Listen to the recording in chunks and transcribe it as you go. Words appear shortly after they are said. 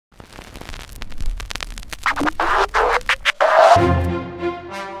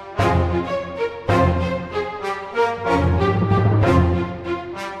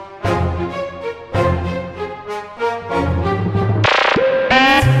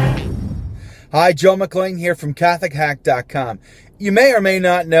Hi, Joe McLean here from CatholicHack.com. You may or may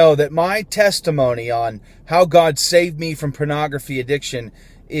not know that my testimony on how God saved me from pornography addiction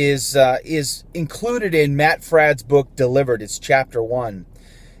is included in Matt Fradd's book, Delivered. It's chapter 1.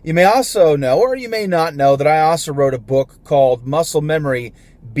 You may also know, or you may not know, that I also wrote a book called Muscle Memory,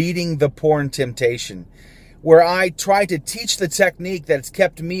 Beating the Porn Temptation, where I try to teach the technique that's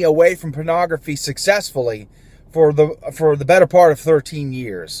kept me away from pornography successfully for the better part of 13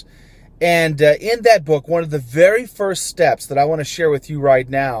 years. And in that book, one of the very first steps that I want to share with you right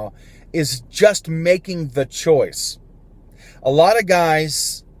now is just making the choice. A lot of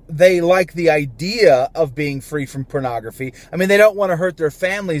guys, they like the idea of being free from pornography. I mean, they don't want to hurt their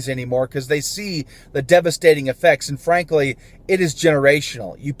families anymore because they see the devastating effects. And frankly, it is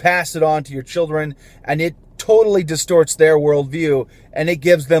generational. You pass it on to your children, and it totally distorts their worldview, and it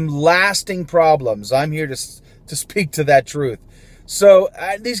gives them lasting problems. I'm here to speak to that truth. So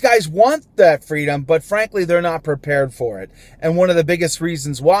these guys want that freedom, but frankly, they're not prepared for it. And one of the biggest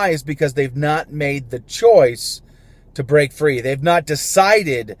reasons why is because they've not made the choice to break free. They've not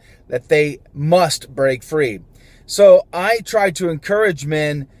decided that they must break free. So I try to encourage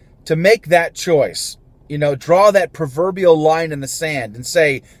men to make that choice. You know, draw that proverbial line in the sand and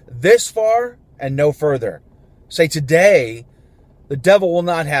say, this far and no further. Say, today, the devil will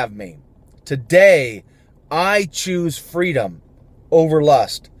not have me. Today, I choose freedom over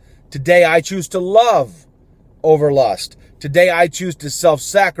lust. Today I choose to love over lust. Today I choose to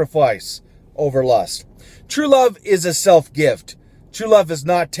self-sacrifice over lust. True love is a self-gift. True love is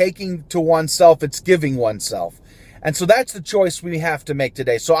not taking to oneself, it's giving oneself. And so that's the choice we have to make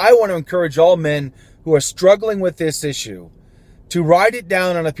today. So I want to encourage all men who are struggling with this issue to write it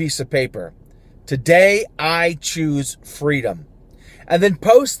down on a piece of paper. Today I choose freedom. And then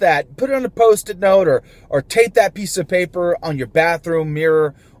post that, put it on a Post-it note or tape that piece of paper on your bathroom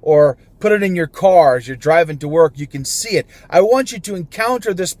mirror or put it in your car as you're driving to work. You can see it. I want you to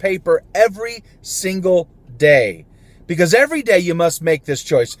encounter this paper every single day because every day you must make this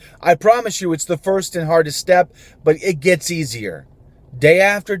choice. I promise you it's the first and hardest step, but it gets easier. Day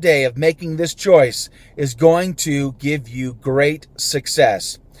after day of making this choice is going to give you great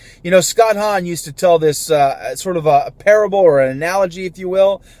success. You know, Scott Hahn used to tell this sort of a parable or an analogy, if you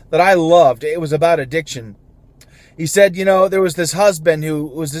will, that I loved. It was about addiction. He said, you know, there was this husband who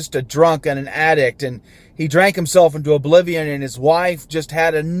was just a drunk and an addict, and he drank himself into oblivion, and his wife just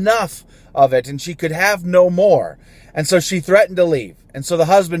had enough of it, and she could have no more. And so she threatened to leave. And so the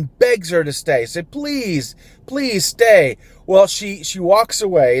husband begs her to stay. Said, please, please stay. Well, she walks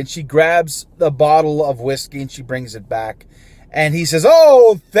away, and she grabs the bottle of whiskey, and she brings it back. And he says,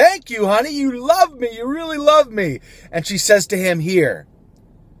 oh, thank you, honey. You love me. You really love me. And she says to him, here,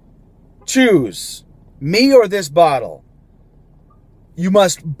 choose me or this bottle. You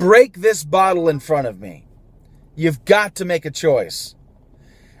must break this bottle in front of me. You've got to make a choice.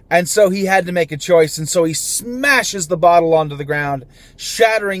 And so he had to make a choice. And so he smashes the bottle onto the ground,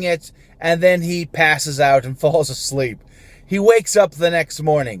 shattering it. And then he passes out and falls asleep. He wakes up the next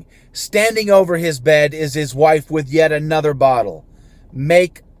morning. Standing over his bed is his wife with yet another bottle.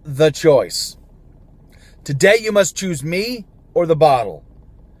 Make the choice. Today you must choose me or the bottle.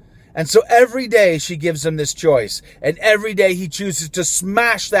 And so every day she gives him this choice. And every day he chooses to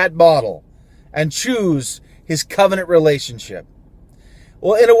smash that bottle and choose his covenant relationship.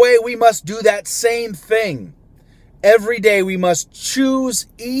 Well, in a way, we must do that same thing. Every day we must choose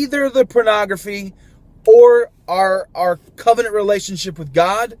either the pornography or our covenant relationship with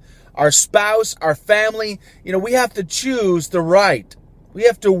God, our spouse, our family. You know, we have to choose the right. We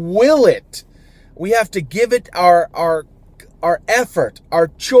have to will it. We have to give it our effort, our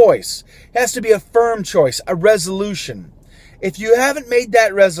choice. It has to be a firm choice, a resolution. If you haven't made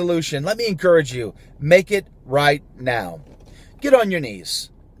that resolution, let me encourage you, make it right now. Get on your knees.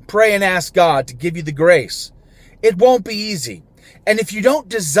 Pray and ask God to give you the grace. It won't be easy. And if you don't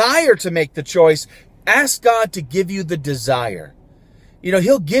desire to make the choice, ask God to give you the desire. You know,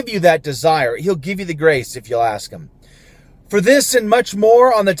 He'll give you that desire. He'll give you the grace if you'll ask Him. For this and much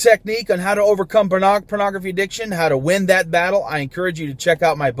more on the technique on how to overcome pornography addiction, how to win that battle, I encourage you to check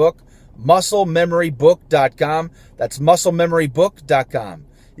out my book, MuscleMemoryBook.com. That's MuscleMemoryBook.com.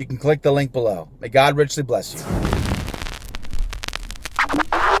 You can click the link below. May God richly bless you.